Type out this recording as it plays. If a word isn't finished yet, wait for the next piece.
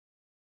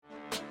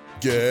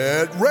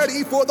Get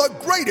ready for the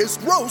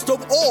greatest roast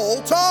of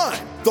all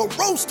time, the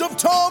Roast of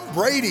Tom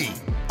Brady,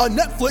 a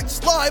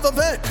Netflix live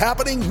event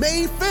happening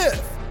May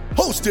 5th.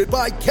 Hosted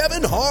by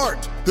Kevin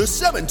Hart, the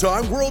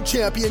 7-time world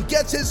champion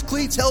gets his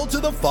cleats held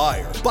to the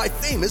fire by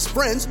famous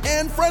friends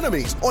and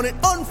frenemies on an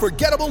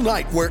unforgettable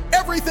night where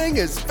everything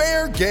is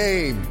fair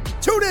game.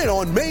 Tune in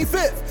on May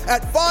 5th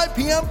at 5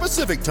 p.m.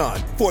 Pacific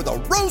time for the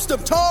Roast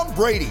of Tom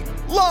Brady,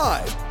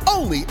 live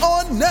only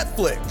on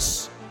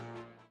Netflix.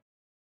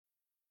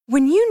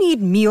 When you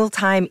need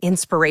mealtime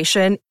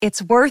inspiration,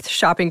 it's worth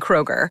shopping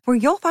Kroger, where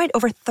you'll find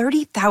over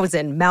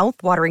 30,000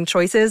 mouth-watering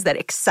choices that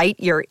excite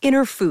your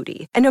inner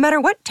foodie. And no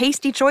matter what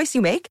tasty choice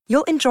you make,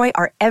 you'll enjoy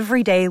our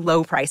everyday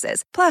low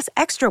prices, plus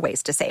extra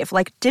ways to save,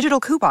 like digital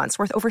coupons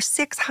worth over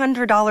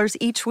 $600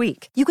 each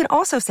week. You can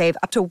also save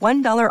up to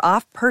 $1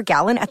 off per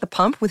gallon at the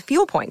pump with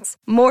fuel points.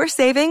 More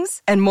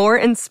savings and more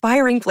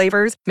inspiring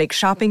flavors make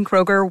shopping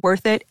Kroger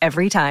worth it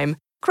every time.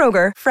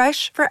 Kroger,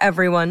 fresh for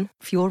everyone.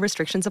 Fuel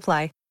restrictions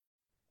apply.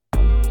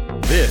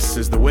 This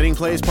is the Winning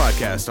Plays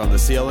Podcast on the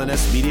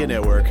CLNS Media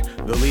Network,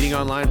 the leading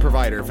online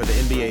provider for the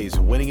NBA's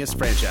winningest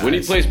franchise.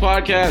 Winning Plays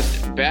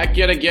Podcast, back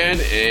yet again,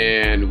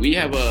 and we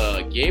have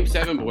a Game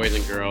 7, boys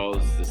and girls.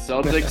 The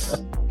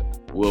Celtics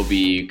will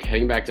be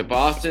heading back to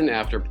Boston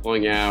after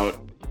pulling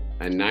out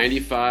a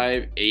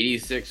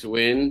 95-86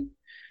 win.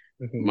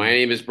 My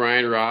name is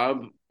Brian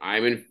Robb.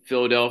 I'm in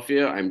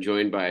Philadelphia. I'm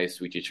joined by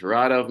Sweetie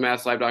Tirada of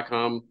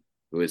MassLive.com,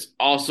 who is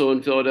also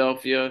in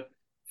Philadelphia,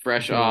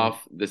 fresh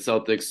off the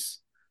Celtics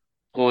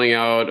pulling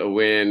out a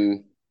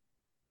win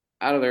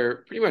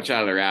pretty much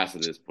out of their ass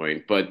at this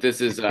point. But this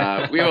is,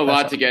 we have a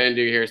lot to get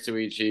into here,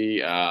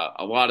 Suichi.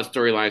 A lot of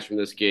storylines from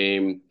this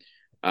game.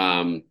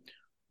 But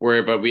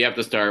we have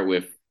to start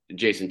with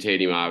Jason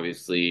Tatum,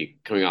 obviously,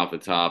 coming off the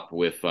top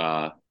with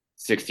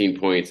 16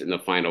 points in the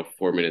final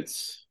 4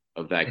 minutes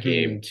of that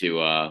game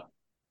to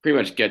pretty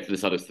much get the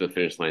Celtics to the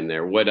finish line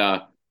there.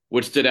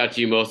 What stood out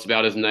to you most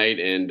about his night,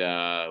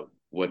 and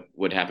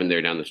what happened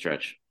there down the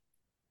stretch?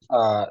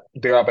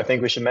 B-Rob, I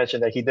think we should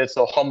mention that he did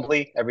so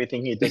humbly.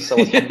 Everything he did so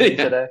humbly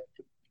today.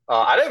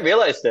 I didn't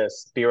realize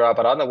this, B-Rob,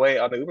 but on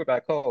the Uber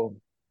back home,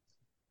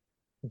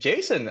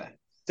 Jason,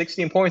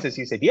 16 points, as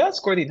you said. He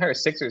outscored the entire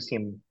Sixers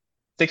team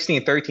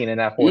 16-13 in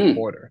that fourth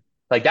quarter.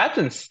 Like, that's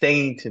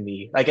insane to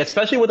me. Like,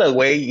 especially with the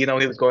way, he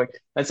was going.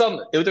 And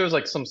there was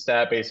like some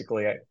stat,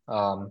 basically.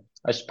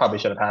 Probably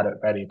should have had it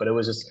ready, but it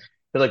was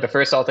like the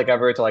first Celtic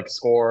ever to like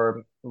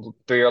score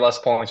 3 or less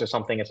points or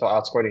something and so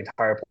outscore the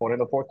entire opponent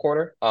in the fourth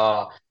quarter.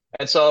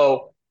 And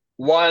so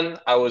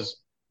I was,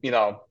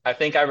 I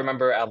think I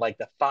remember at like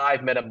the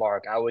 5-minute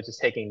mark, I was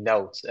just taking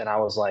notes and I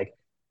was like,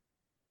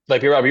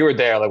 you were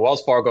there, like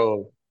Wells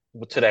Fargo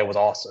today was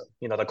awesome.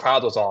 The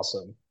crowd was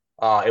awesome.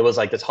 It was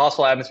like this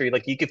hostile atmosphere.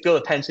 Like you could feel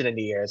the tension in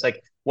the air. It's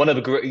like one of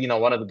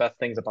the best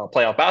things about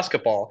playoff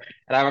basketball.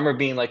 And I remember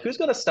being like, who's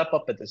going to step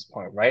up at this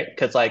point, right?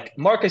 Because like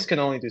Marcus can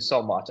only do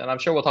so much. And I'm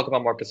sure we'll talk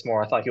about Marcus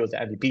more. I thought he was the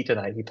MVP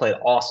tonight. He played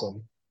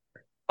awesome.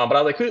 But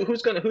I was like,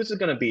 who's it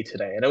gonna be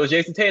today? And it was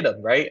Jason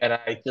Tatum, right? And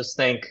I just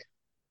think,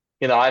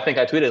 I think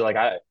I tweeted like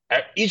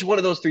each one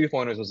of those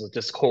 3-pointers was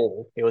just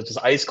cold. It was just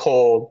ice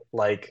cold.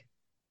 Like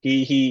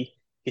he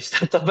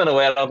stepped up in a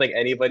way I don't think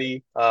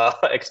anybody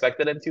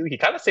expected him to. He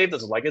kind of saved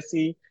his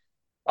legacy.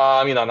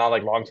 Not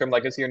like long-term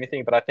legacy or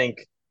anything, but I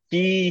think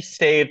he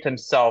saved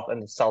himself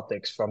and the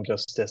Celtics from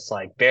just this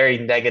like very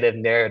negative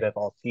narrative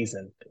all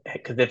season.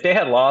 Because if they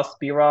had lost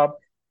B-Rob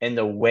in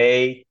the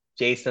way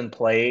Jason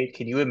played,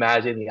 can you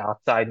imagine the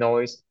outside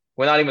noise?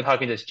 We're not even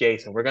talking just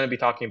Jason. We're going to be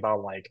talking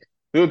about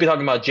we would be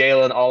talking about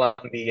Jalen, all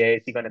NBA.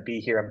 Is he going to be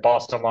here in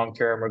Boston long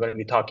term? We're going to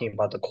be talking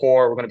about the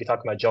core. We're going to be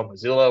talking about Joe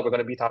Mazzulla. We're going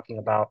to be talking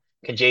about,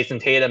 can Jason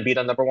Tatum be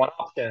the number one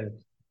option?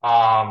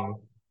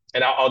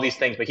 And all these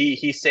things. But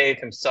he saved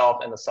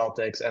himself and the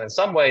Celtics, and in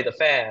some way the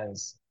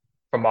fans,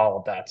 from all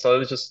of that. So it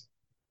was just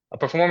a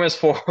performance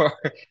for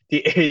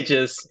the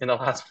ages in the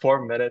last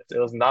 4 minutes. It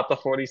was not the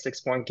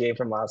 46-point game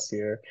from last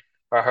year,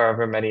 or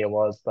however many it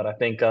was, but I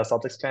think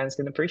Celtics fans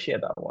can appreciate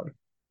that one.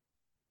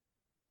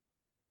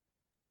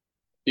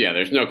 Yeah,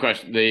 there's no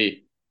question.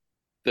 The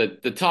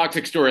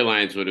toxic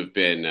storylines would have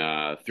been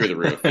through the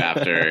roof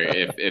after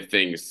if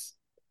things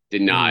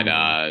did not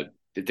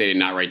if they did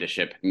not right the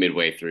ship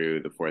midway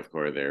through the fourth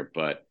quarter there.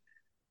 But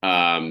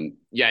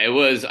it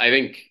was. I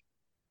think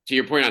to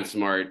your point on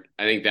Smart,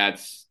 I think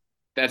that's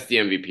the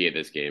MVP of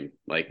this game.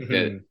 Like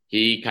that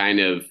he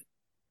kind of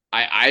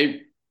I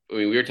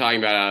mean, we were talking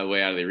about it on the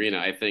way out of the arena.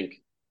 I think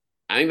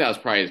that was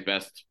probably his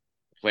best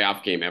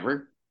playoff game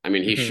ever. I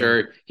mean,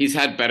 he's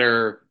had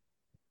better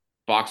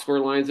box score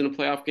lines in a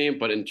playoff game,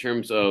 but in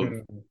terms of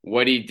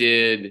what he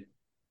did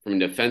from a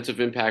defensive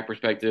impact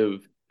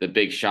perspective, the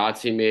big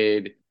shots he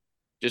made,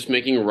 just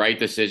making right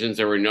decisions.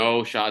 There were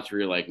no shots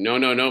where you're like, no,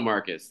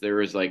 Marcus. There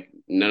was like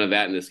none of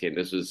that in this game.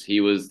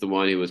 He was the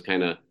one who was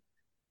kind of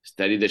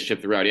steadied the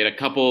ship throughout. He had a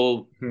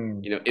couple,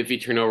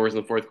 iffy turnovers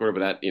in the fourth quarter,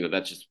 but that,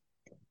 that's just,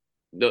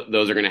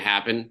 those are going to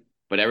happen.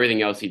 But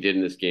everything else he did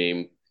in this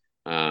game,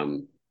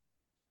 and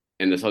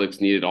the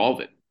Celtics needed all of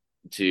it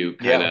to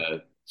kind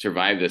of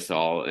survive this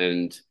all.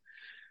 And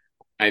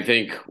I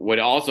think what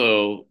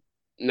also,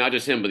 not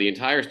just him, but the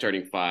entire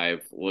starting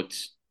five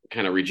looked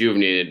kind of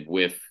rejuvenated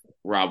with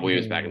Rob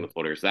Williams back in Hmm. the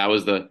folder. So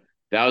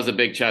that was a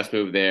big chess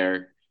move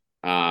there.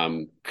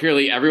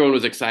 Clearly, everyone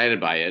was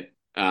excited by it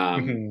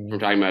from Hmm.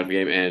 talking about the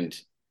game. And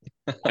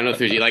I don't know,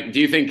 Thursday, like,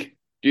 do you think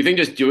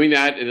just doing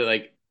that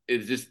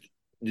is just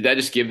did that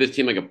just give this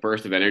team like a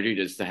burst of energy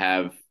just to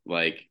have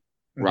like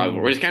Rob,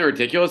 which Hmm. is kind of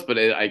ridiculous, but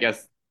I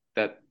guess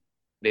that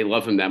they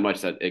love him that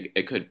much that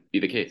it could be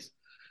the case.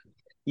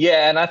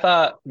 Yeah, and I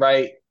thought,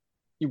 right,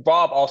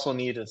 Rob also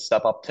needed to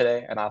step up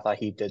today, and I thought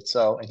he did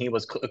so, and he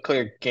was a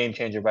clear game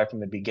changer right from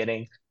the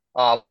beginning.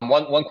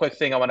 One quick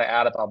thing I want to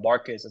add about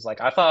Marcus is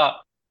like I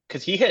thought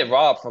because he hit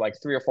Rob for like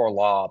three or four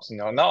lobs,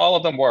 not all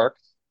of them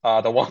worked.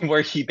 The one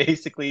where he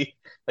basically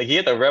like he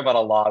hit the rim on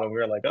a lob, and we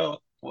were like, oh,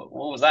 what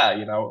was that?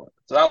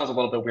 So that was a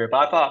little bit weird,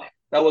 but I thought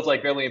that was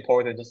like really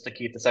important just to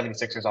keep the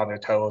 76ers on their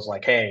toes.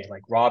 Like, hey,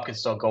 like Rob can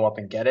still go up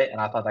and get it,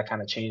 and I thought that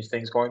kind of changed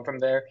things going from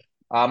there.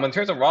 In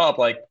terms of Rob,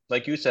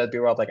 like you said,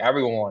 B-Rob, like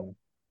everyone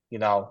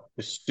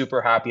was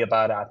super happy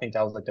about it. I think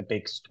that was like the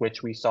big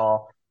switch we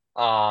saw.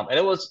 And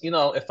it was,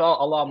 it felt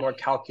a lot more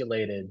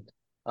calculated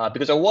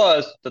because it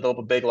was the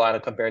double big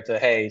lineup compared to,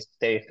 hey,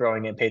 stay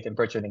throwing in Peyton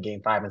Pritchard in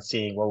game five and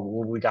seeing what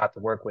we got to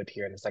work with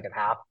here in the second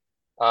half.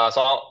 I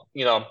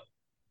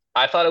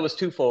thought it was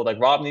twofold. Like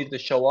Rob needed to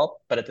show up,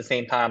 but at the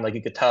same time, like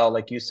you could tell,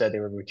 like you said, they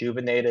were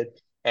rejuvenated.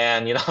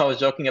 And I was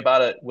joking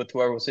about it with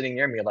whoever was sitting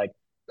near me. Like,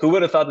 who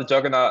would have thought the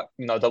juggernaut,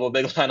 double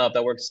big lineup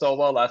that worked so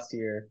well last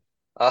year,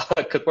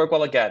 could work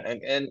well again?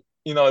 And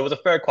it was a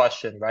fair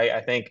question, right?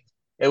 I think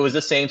it was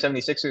the same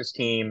 76ers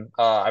team,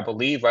 I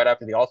believe, right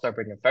after the All-Star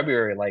break in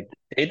February. Like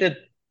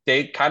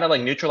they kind of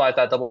like neutralized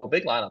that double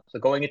big lineup. So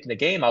going into the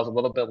game, I was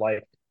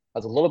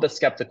a little bit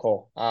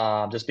skeptical,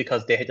 just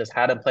because they had just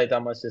hadn't played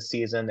that much this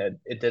season.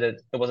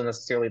 It wasn't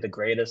necessarily the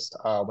greatest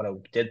when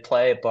it did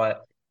play,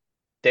 but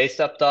they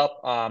stepped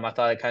up. I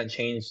thought it kind of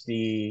changed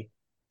the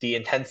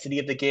intensity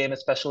of the game,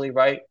 especially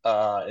right.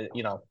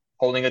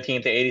 Holding a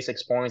team to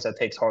 86 points that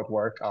takes hard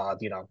work.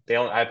 They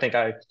don't. I think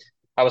I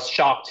was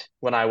shocked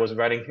when I was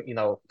writing,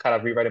 kind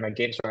of rewriting my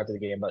game story after the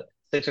game, but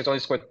Sixers only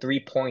scored 3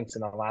 points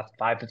in the last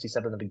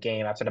 5:57 of the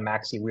game after the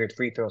Maxi weird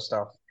free throw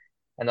stuff.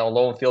 And the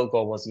lone field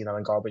goal was,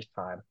 in garbage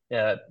time.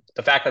 Yeah,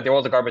 the fact that there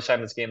was a garbage time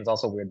in this game is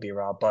also weird,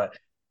 B-Rob. But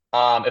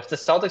if the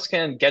Celtics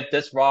can get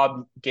this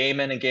Rob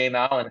game in and game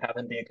out and have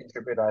him be a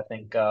contributor, I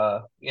think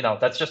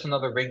that's just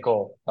another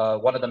wrinkle,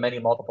 one of the many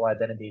multiple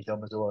identities Joe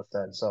Mazzulla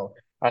said. So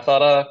I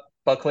thought,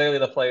 but clearly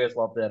the players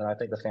loved it, and I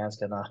think the fans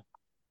can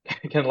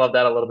can love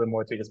that a little bit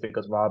more too, just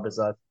because Rob is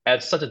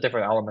adds such a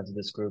different element to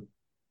this group.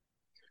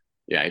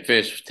 Yeah, he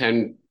finished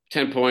 10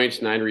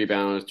 points, 9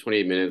 rebounds,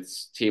 28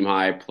 minutes, team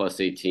high plus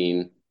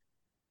 18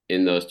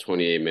 in those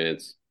 28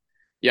 minutes.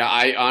 Yeah,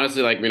 I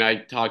honestly like, I mean, I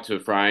talked to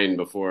Brian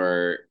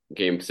before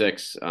game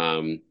six,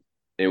 and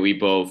we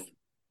both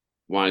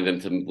wanted them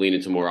to lean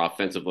into more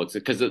offensive looks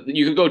because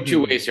you could go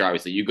two Mhm. ways here,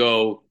 obviously. You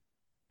go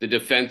the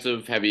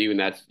defensive heavy, and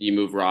that's you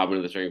move Robin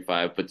to the starting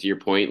five. But to your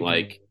point, Mhm.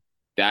 like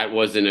that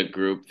wasn't a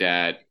group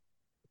that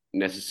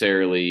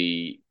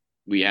necessarily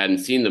we hadn't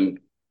seen them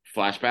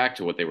flash back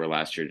to what they were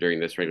last year during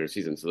this regular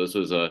season. So this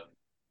was a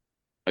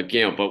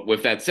gamble. But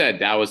with that said,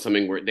 that was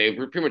something where they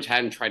pretty much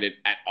hadn't tried it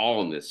at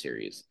all in this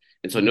series.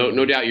 And so no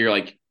Mhm. doubt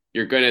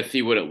you're gonna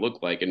see what it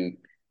looked like and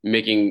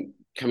making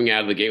coming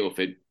out of the gate with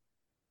it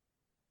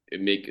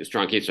make a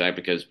strong case for that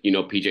because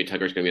PJ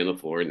Tucker's gonna be on the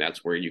floor and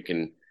that's where you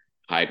can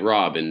hide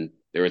Rob. And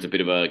there was a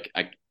bit of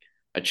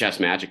a chess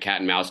match, a cat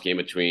and mouse game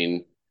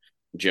between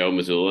Joe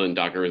Mazzulla and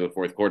Doc Rivers in the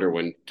fourth quarter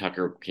when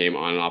Tucker came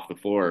on and off the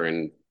floor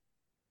and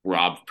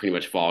Rob pretty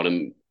much followed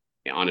him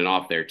on and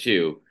off there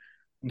too.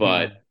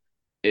 But Mhm.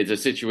 it's a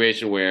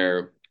situation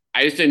where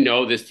I just didn't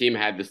know this team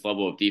had this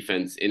level of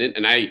defense in it.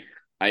 And I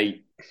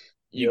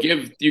you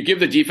Yep. give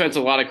the defense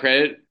a lot of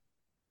credit.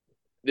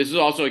 This is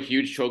also a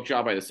huge choke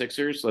job by the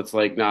Sixers. Let's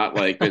like not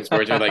like Vince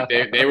words are like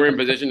they were in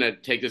position to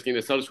take this game.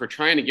 The Celtics were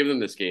trying to give them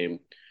this game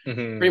pretty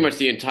Mhm. much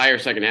the entire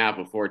second half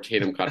before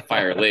Tatum caught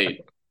fire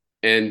late,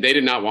 and they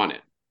did not want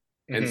it.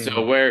 And so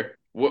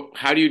Mhm.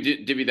 how do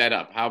you divvy that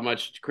up? How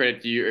much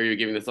credit are you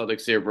giving the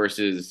Celtics here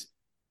versus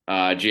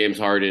James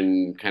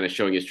Harden kind of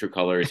showing his true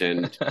colors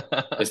and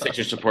the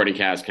Sixers supporting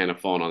cast kind of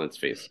falling on its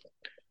face?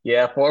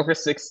 Yeah, 4 for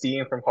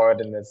 16 from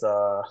Harden is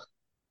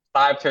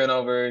five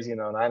turnovers,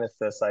 nine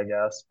assists, I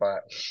guess.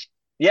 But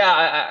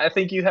yeah, I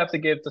think you have to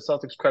give the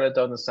Celtics credit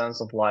though in the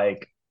sense of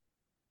like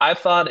I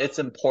thought it's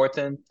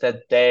important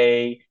that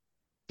they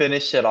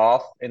finish it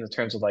off in the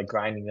terms of like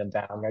grinding them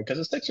down, right? Because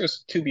the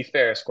Sixers, to be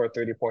fair, scored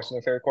 30 points in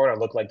the third quarter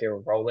and looked like they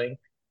were rolling.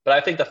 But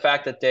I think the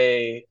fact that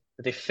they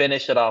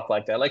finish it off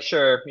like that, like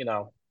sure,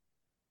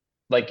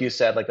 like you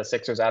said, like the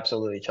Sixers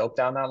absolutely choked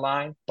down that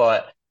line.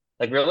 But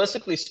like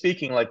realistically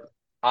speaking, like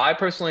I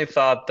personally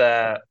thought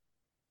that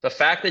the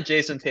fact that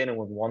Jason Tatum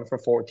was 1 for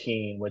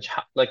 14, which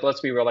like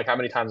let's be real, like how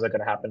many times is that going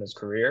to happen in his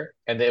career?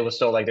 And it was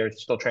still like they're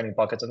still training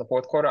buckets in the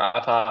fourth quarter.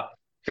 I thought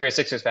if you're a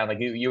Sixers fan, like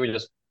you were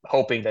just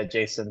hoping that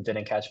Jason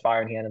didn't catch fire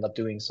and he ended up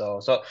doing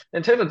so. So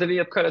in terms of divvy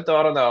up credit though,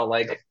 I don't know,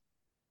 like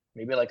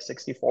maybe like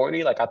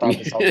 60-40. Like I thought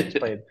the Celtics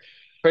played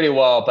pretty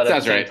well, but at the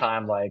Sounds same right.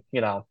 time, like,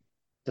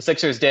 the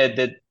Sixers did,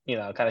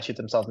 kind of shoot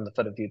themselves in the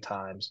foot a few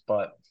times.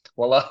 But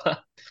well,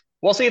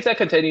 we'll see if that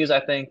continues. I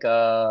think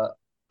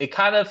it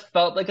kind of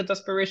felt like a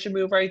desperation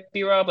move, right,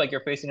 B-Rob? Like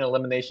you're facing an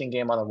elimination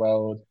game on the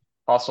road,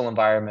 hostile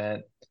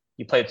environment.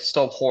 You played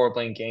still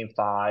horribly in game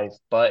five,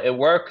 but it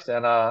worked.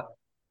 And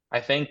I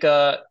think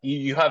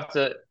you have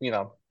to,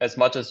 as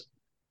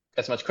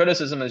much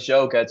criticism as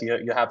Joe gets,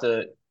 you have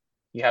to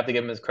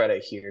give him his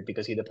credit here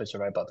because he did push the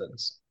right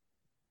buttons.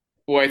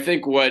 Well, I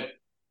think what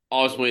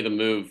ultimately the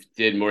move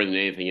did more than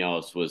anything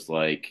else was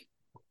like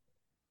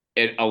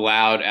it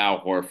allowed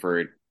Al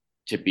Horford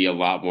to be a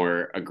lot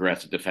more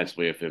aggressive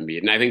defensively with Embiid.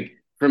 And I think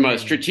from a Mhm.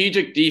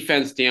 strategic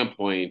defense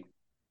standpoint,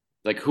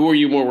 like who are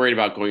you more worried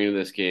about going into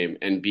this game,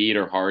 Embiid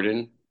or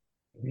Harden?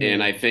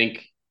 And I Mhm.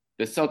 think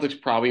the Celtics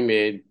probably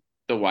made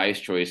the wise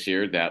choice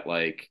here that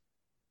like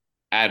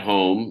at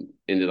home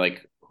into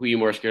like who you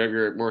more scared of?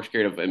 You're more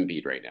scared of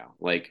Embiid right now.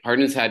 Like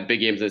Harden's had big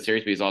games in the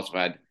series, but he's also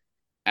had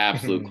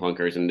absolute Mhm.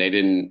 clunkers, and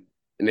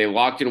they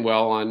locked in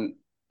well on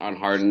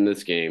Harden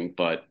this game,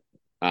 but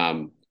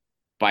um,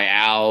 by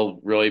Al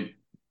really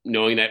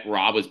knowing that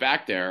Rob was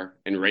back there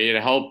and ready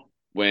to help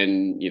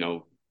when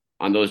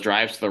on those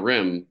drives to the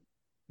rim,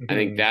 I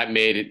think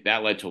Mhm.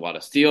 that led to a lot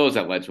of steals,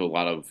 that led to a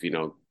lot of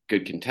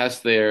good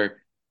contests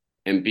there.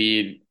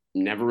 Embiid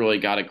never really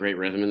got a great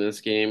rhythm in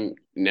this game,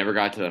 never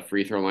got to the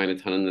free throw line a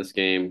ton in this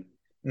game.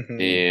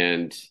 Mhm.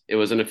 And it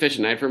was an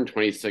efficient night for him,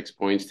 26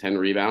 points, 10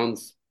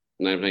 rebounds,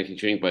 9 of 19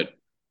 shooting, but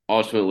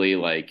ultimately,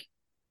 like,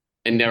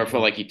 it never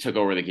felt Mhm. like he took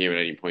over the game at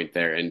any point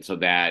there. And so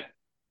that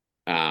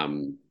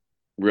um,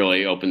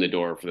 really opened the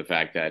door for the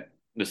fact that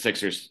the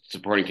Sixers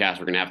supporting cast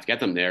were going to have to get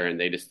them there, and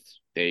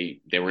they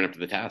weren't up to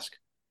the task.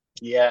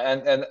 Yeah,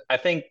 and I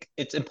think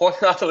it's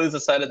important not to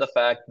lose sight of the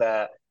fact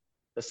that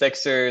the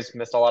Sixers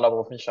missed a lot of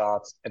open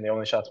shots and they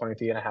only shot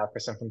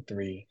 23.5% from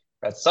three.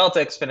 Red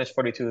Celtics finished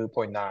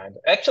 42.9.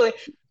 Actually,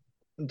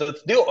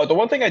 the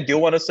one thing I do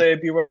want to say,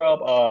 B-Rob,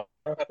 I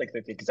don't have like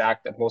the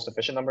exact most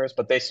efficient numbers,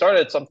 but the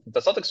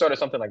Celtics started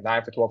something like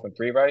 9 for 12 from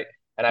three, right?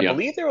 And I Yep.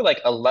 believe they were like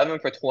 11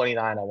 for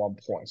 29 at one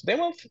point. So they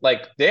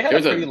had It a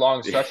was pretty a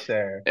long stretch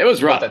there. it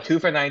was What was rough. that, 2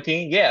 for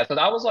 19? Yeah, so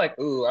that was like,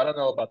 ooh, I don't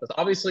know about this.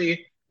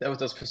 Obviously, there was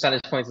those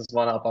percentage points as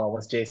one up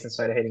once Jason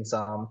started hitting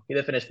some. He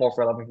did finish 4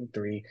 for 11 from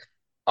three.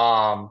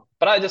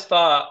 But I just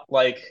thought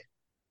like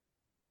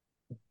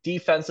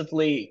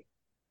defensively,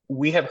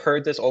 we have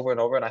heard this over and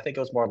over, and I think it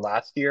was more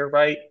last year,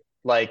 right?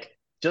 Like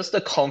just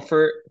the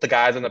comfort the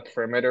guys on the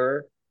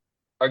perimeter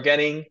are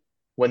getting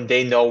when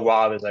they know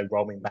Rob is like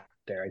roaming back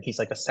there and he's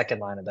like a second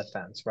line of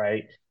defense,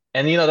 right?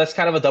 And that's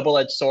kind of a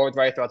double-edged sword,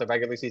 right? Throughout the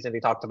regular season, we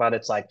talked about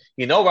it's like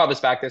Rob is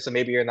back there, so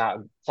maybe you're not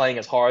playing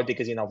as hard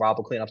because Rob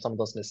will clean up some of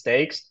those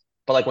mistakes.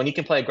 But like when you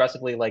can play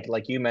aggressively, like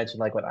you mentioned,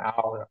 like with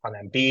Al on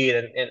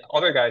Embiid and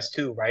other guys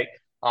too, right?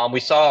 We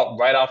saw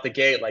right off the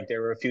gate, like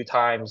there were a few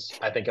times,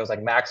 I think it was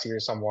like Maxi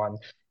or someone,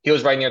 he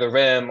was right near the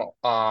rim,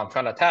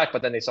 trying to attack,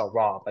 but then they saw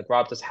Rob. Like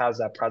Rob just has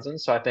that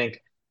presence. So I think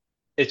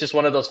it's just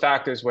one of those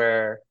factors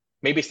where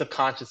maybe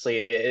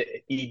subconsciously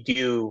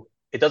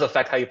it does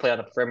affect how you play on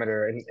the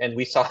perimeter, and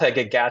we saw that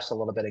get gashed a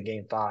little bit in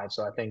game five.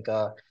 So I think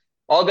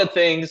all good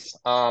things.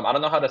 I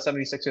don't know how the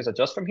 76ers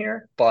adjust from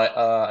here, but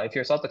if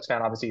you're a Celtics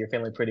fan, obviously you're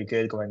feeling pretty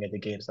good going into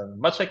game seven,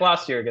 much like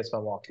last year against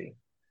Milwaukee.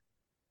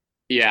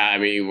 Yeah, I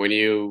mean when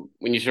you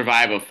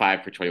survive a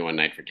 5 for 21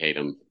 night for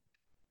Tatum,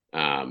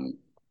 um,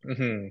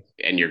 Hmm.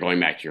 and you're going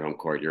back to your home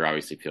court, you're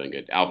obviously feeling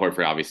good. Al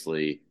Horford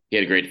obviously he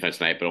had a great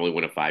defense night, but only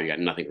 1 of 5. You got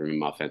nothing from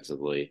him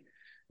offensively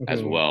as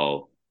Hmm.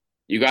 well.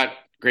 You got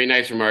great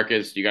nights from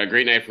Marcus. You got a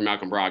great night from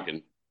Malcolm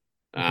Brogdon.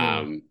 Hmm.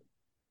 Um,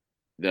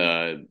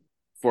 the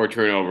 4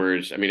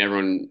 turnovers. I mean,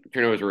 everyone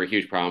turnovers were a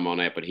huge problem all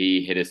night, but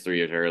he hit his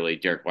threes early.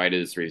 Derek White hit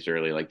his threes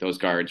early. Like those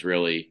guards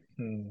really,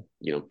 Hmm.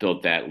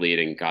 built that lead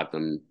and got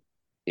them,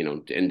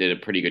 and did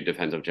a pretty good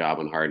defensive job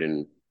on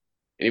Harden.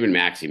 And even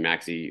Maxi.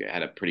 Maxi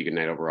had a pretty good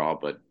night overall,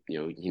 but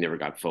he never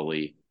got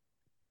fully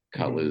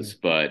cut Hmm. loose.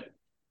 But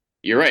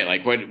you're right.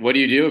 Like, what do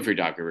you do if you're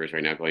Doc Rivers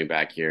right now going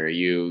back here?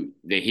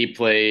 He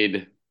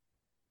played,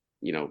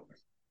 you know,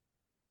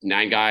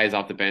 9 guys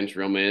off the bench,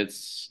 real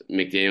minutes.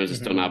 McDaniels is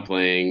still not Hmm.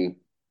 playing.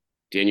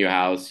 Daniel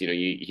House,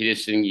 he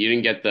just didn't. You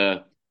didn't get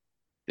the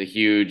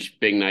huge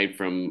big night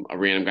from a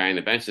random guy on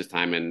the bench this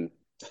time, and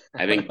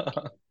I think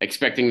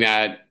expecting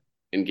that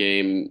in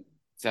game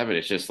seven,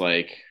 it's just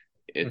like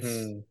it's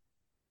Hmm.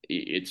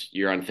 it's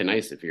you're on thin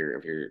ice if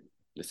you're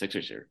the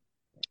Sixers here.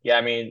 Yeah,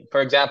 I mean,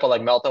 for example,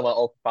 like Melton went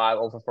 0 for 5,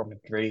 0 for 4 from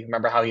three.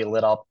 Remember how he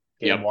lit up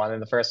game Yep. one in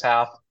the first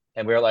half?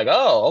 And we were like,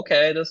 oh,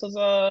 okay, this is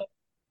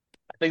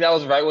I think that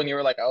was right when you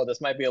were like, oh, this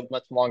might be a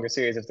much longer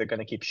series if they're going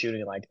to keep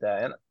shooting like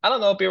that. And I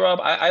don't know, B-Rob,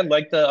 I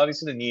like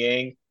obviously the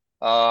kneeing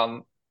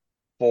um,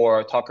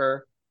 for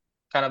Tucker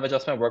kind of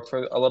adjustment worked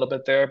for a little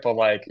bit there. But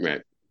like,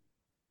 Right.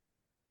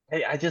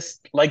 hey, I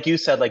just, like you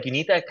said, like you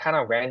need that kind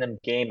of random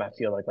game, I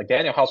feel like. Like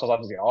Daniel House was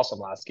obviously awesome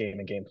last game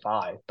in game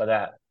five,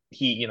 but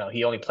he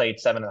only played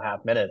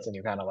 7.5 minutes and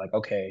you're kind of like,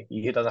 okay,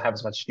 he doesn't have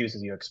as much juice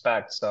as you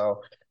expect.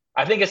 So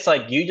I think it's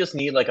like you just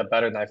need like a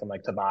better night from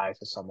like Tobias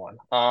or someone.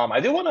 I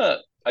do want to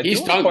I do He's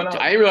want to point tongue.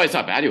 I out, didn't realize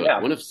how bad he was. yeah,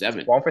 1 of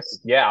 7.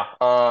 yeah.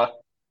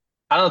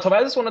 I don't know.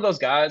 Tobias is one of those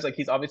guys. Like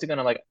he's obviously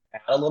gonna like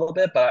add a little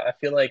bit, but I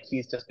feel like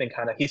he's just been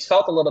he's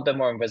felt a little bit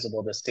more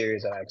invisible this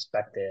series than I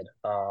expected.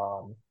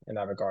 In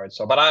that regard.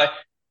 So, but like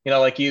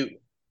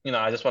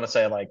I just want to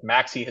say like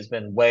Maxi has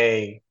been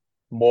way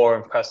more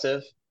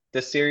impressive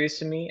this series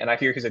to me, and I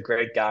hear he's a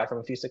great guy from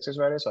a few Sixers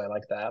writers, so I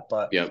like that.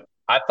 But Yep.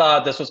 I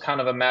thought this was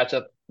kind of a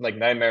matchup like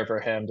nightmare for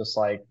him, just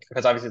like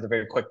because obviously he's a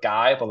very quick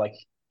guy, but like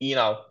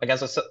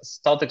against the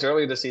Celtics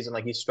earlier this season,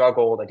 like he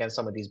struggled against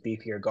some of these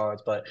beefier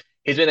guards, but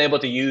he's been able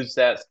to use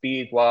that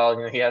speed while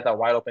he had that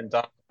wide open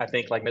dunk. I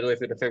think like midway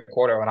through the third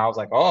quarter, when I was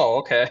like, oh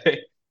okay,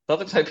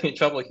 Celtics might be in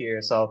trouble here.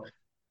 So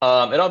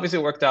it obviously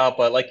worked out,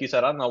 but like you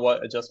said, I don't know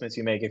what adjustments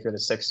you make if you're the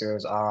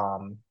Sixers.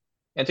 And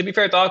to be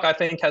fair, Doc, I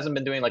think hasn't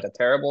been doing like a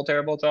terrible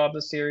job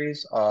this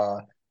series.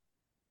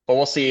 But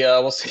we'll see.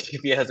 We'll see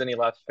if he has any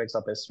left picks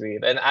up his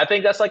sleeve. And I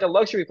think that's like a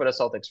luxury for the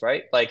Celtics,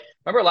 right? Like,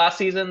 remember last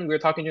season we were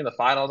talking during the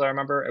finals, I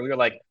remember, and we were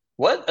like,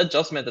 what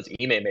adjustment does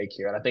Ime make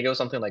here? And I think it was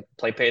something like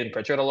play Peyton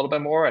Pritchard a little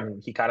bit more,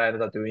 and he kind of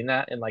ended up doing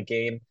that in like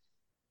game,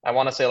 I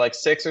want to say like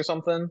 6 or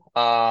something.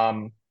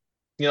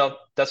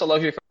 That's a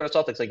luxury for the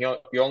Celtics. Like,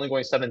 you're only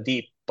going 7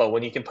 deep, but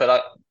when you can put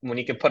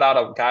out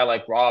a guy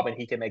like Rob and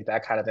he can make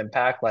that kind of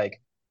impact,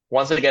 like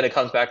once again, it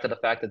comes back to the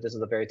fact that this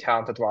is a very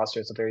talented roster.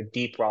 It's a very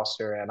deep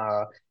roster, and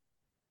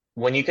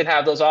when you can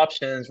have those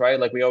options, right?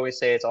 Like we always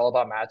say, it's all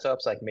about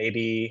matchups. Like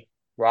maybe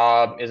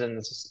Rob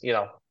isn't,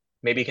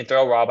 maybe you can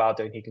throw Rob out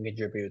there and he can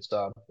contribute.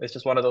 So it's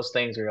just one of those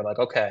things where you're like,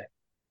 okay,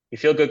 you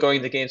feel good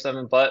going to game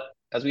 7, but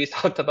as we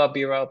talked about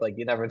B-Rob, like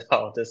you never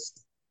know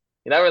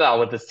you never know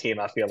with this team,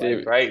 I feel like,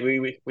 Dude, right?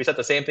 We said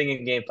the same thing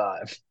in game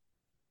 5.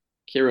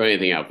 can't rule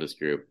anything out with this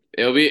group.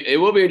 It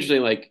will be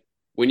interesting. Like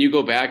when you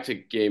go back to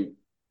game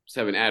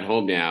 7 at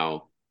home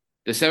now,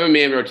 the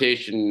 7-man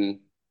rotation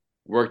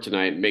work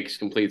tonight makes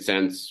complete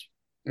sense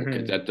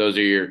because Mm-hmm. those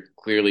are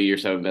clearly your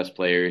 7 best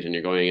players, and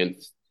you're going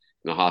against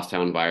in a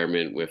hostile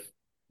environment with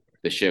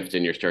the shift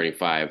in your starting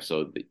 5.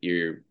 So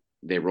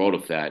they rolled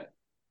with that.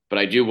 But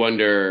I do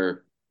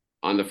wonder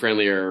on the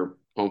friendlier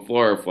home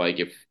floor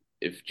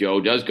if Joe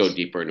does go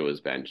deeper into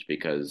his bench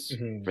because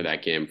Mm-hmm. for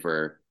that game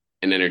for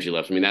an energy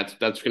left. I mean that's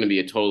going to be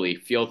a totally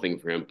feel thing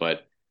for him,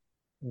 but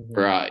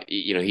for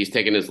Mm-hmm. he's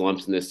taken his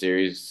lumps in this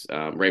series,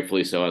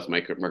 rightfully so, as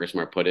Marcus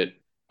Smart put it.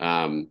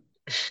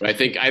 But I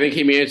think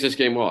he managed this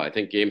game well. I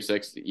think game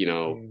 6,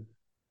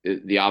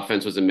 the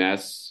offense was a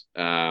mess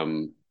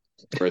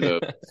for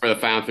the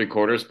final 3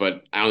 quarters,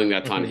 but I don't think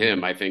that's on Mm-hmm.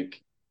 him. I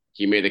think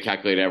he made the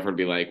calculated effort to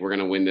be like, we're going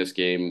to win this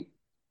game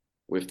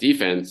with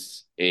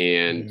defense,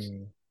 and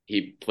Mm-hmm.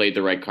 he played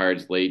the right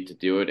cards late to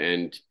do it,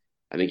 and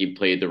I think he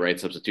played the right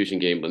substitution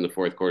game in the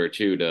fourth quarter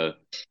too to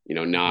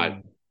not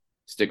Mm-hmm.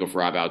 stick with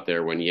Rob out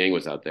there when Yang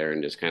was out there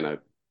and just kind of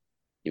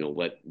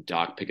let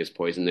Doc pick his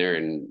poison there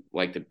and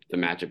like the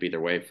matchup either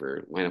way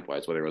for lineup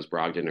wise, whether it was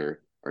Brogdon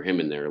or him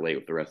in there late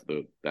with the rest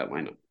of that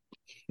lineup.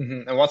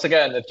 Mm-hmm. And once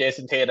again, if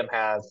Jason Tatum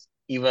has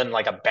even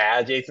like a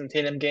bad Jason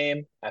Tatum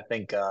game, I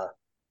think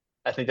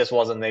this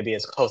wasn't maybe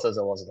as close as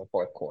it was in the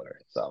fourth quarter.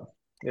 So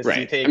this you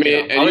Right. I take,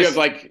 mean, and you have obviously.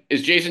 like,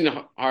 is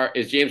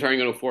James Harden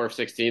going to 4 of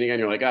 16 again?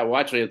 You're like, oh,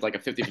 well, actually, it's like a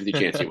 50-50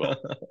 chance he will,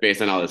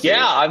 based on all this Yeah,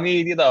 series. I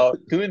mean,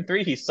 2 and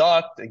 3 he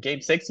sucked. In game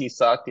 6 he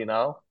sucked.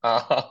 So,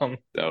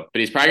 but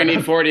he's probably gonna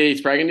need 40. He's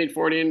probably gonna need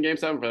 40 in game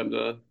 7 for them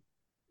to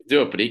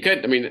do it. But he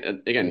could. I mean,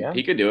 again, Yeah.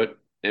 he could do it.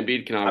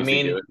 Embiid can I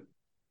obviously do mean, it.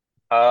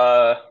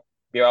 uh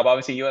Rob,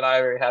 obviously you and I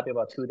are very happy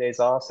about 2 days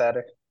off,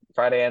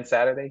 Friday and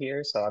Saturday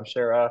here. So I'm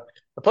sure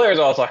the players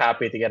are also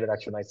happy to get an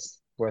extra night's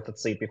worth of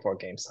sleep before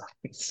game 7.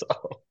 So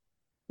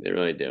They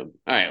really do.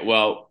 All right.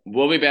 Well,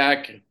 we'll be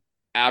back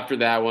after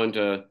that one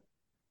to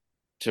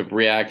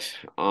react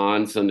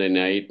on Sunday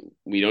night.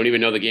 We don't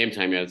even know the game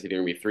time yet. It's either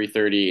gonna be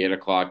 3:30, 8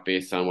 o'clock,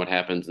 based on what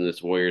happens in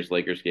this Warriors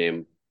Lakers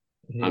game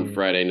on Mhm.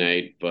 Friday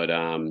night. But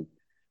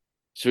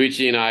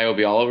Suichi and I will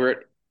be all over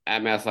it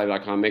at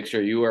masslive.com. Make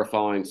sure you are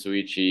following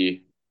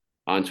Suichi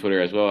on Twitter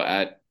as well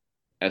at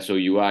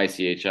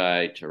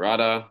SOUICHI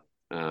Tirada.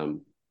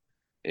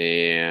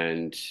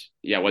 And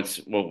yeah,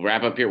 we'll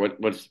wrap up here.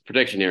 What's the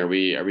prediction here?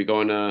 Are we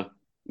going to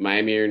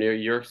Miami or New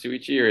York,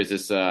 Suichi, or is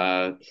this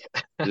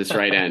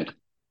right end?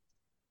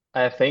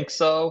 I think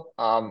so.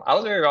 I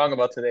was very wrong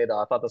about today, though.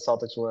 I thought the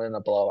Celtics were in a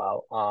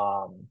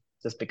blowout.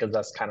 Just because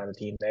that's kind of the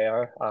team they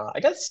are. I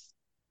guess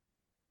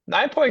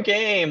 9 point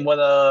game when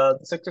the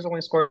Sixers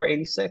only scored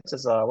 86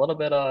 is a little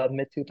bit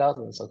mid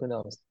 2000s. So who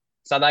knows?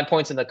 It's not 9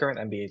 points in the current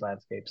NBA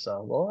landscape.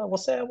 So we'll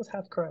say I was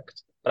half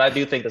correct. But I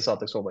do think the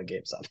Celtics will win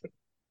game 7.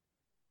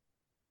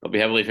 I'll be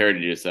heavily favored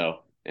to do so.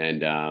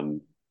 And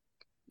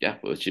yeah,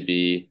 well, it'll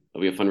be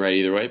a fun ride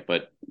either way.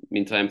 But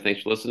meantime,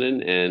 thanks for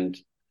listening, and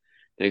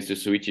thanks to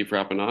Suichi for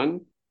hopping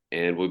on.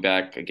 And we'll be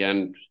back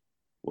again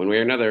one way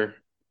or another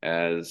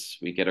as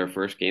we get our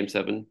first game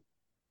 7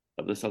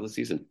 of the Celtics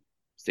season.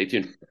 Stay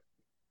tuned.